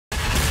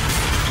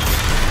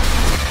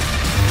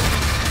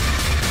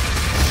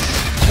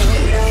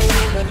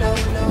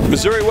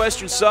Missouri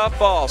Western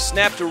softball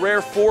snapped a rare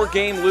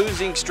 4-game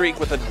losing streak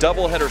with a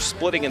doubleheader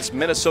split against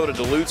Minnesota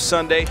Duluth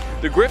Sunday.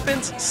 The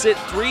Griffons sit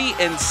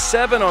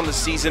 3-7 on the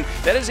season.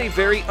 That is a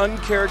very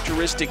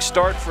uncharacteristic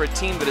start for a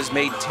team that has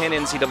made 10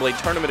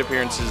 NCAA tournament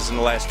appearances in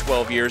the last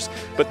 12 years.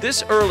 But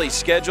this early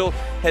schedule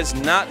has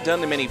not done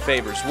them any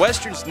favors.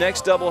 Western's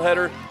next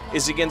doubleheader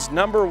is against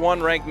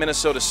 #1 ranked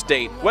Minnesota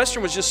State.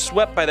 Western was just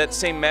swept by that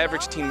same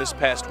Mavericks team this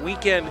past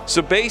weekend.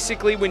 So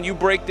basically, when you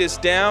break this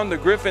down, the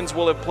Griffons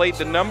will have played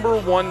the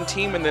 #1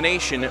 team in the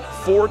nation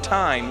 4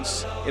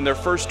 times in their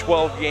first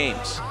 12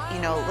 games. You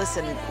know,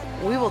 listen,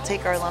 we will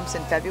take our lumps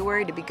in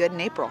February to be good in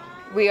April.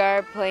 We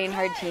are playing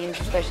hard teams,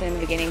 especially in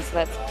the beginning,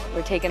 so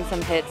we're taking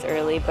some hits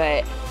early,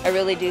 but I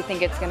really do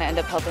think it's going to end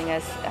up helping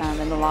us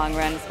in the long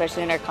run,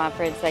 especially in our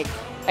conference. Like,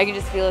 I can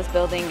just feel us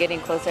building, getting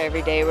closer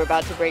every day. We're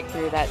about to break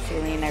through that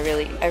ceiling. I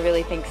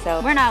really think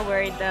so. We're not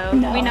worried though.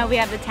 No. We know we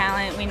have the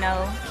talent. We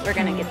know we're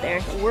going to get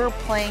there. We're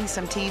playing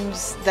some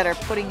teams that are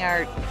putting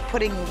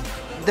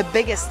the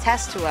biggest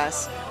test to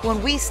us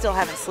when we still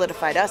haven't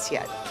solidified us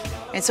yet.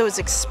 And so it's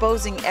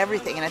exposing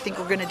everything, and I think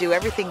we're going to do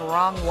everything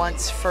wrong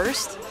once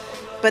first,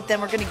 but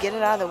then we're going to get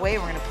it out of the way.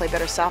 We're going to play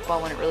better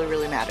softball when it really,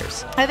 really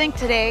matters. I think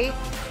today,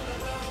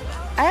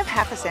 I have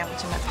half a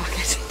sandwich in my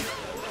pocket.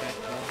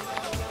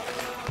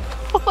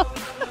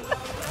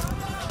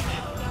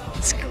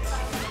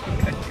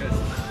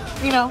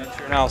 You know. That's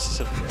your analysis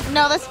of it.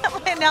 No, that's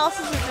not my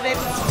analysis of today.